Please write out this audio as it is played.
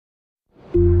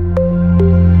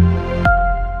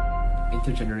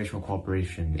intergenerational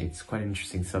cooperation, it's quite an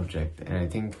interesting subject, and I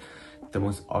think the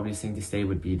most obvious thing to say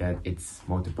would be that it's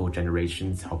multiple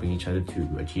generations helping each other to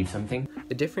achieve something.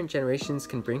 The different generations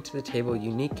can bring to the table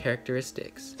unique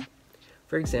characteristics.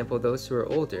 For example, those who are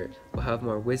older will have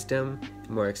more wisdom,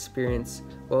 more experience,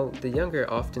 while the younger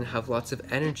often have lots of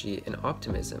energy and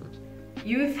optimism.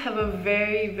 Youth have a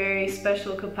very, very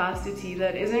special capacity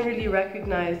that isn't really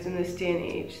recognized in this day and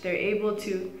age. They're able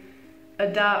to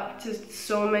adapt to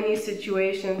so many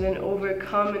situations and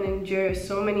overcome and endure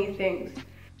so many things.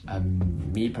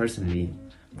 Me personally,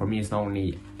 for me it's not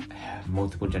only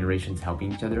multiple generations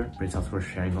helping each other, but it's also a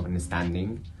sharing of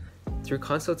understanding. Through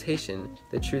consultation,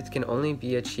 the truth can only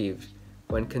be achieved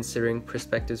when considering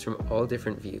perspectives from all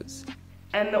different views.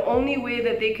 And the only way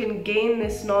that they can gain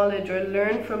this knowledge or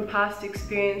learn from past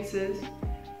experiences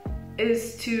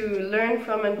is to learn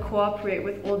from and cooperate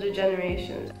with older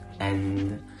generations.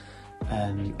 And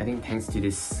I think thanks to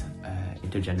this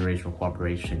intergenerational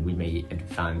cooperation, we may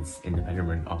advance in the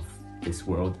betterment of this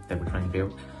world that we're trying to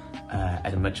build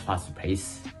at a much faster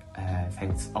pace.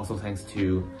 Thanks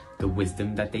to the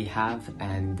wisdom that they have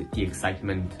and the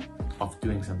excitement of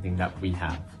doing something that we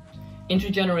have.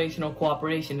 Intergenerational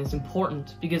cooperation is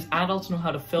important because adults know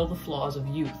how to fill the flaws of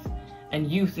youth,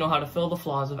 and youth know how to fill the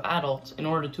flaws of adults in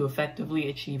order to effectively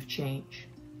achieve change.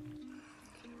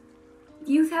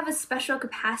 Youth have a special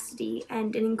capacity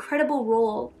and an incredible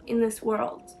role in this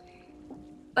world.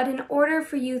 But in order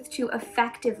for youth to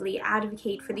effectively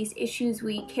advocate for these issues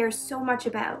we care so much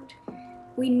about,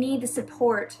 we need the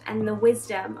support and the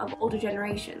wisdom of older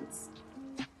generations.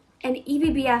 And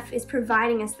ebbf is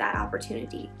providing us that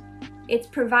opportunity. It's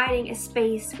providing a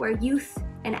space where youth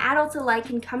and adults alike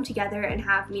can come together and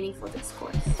have meaningful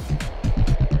discourse.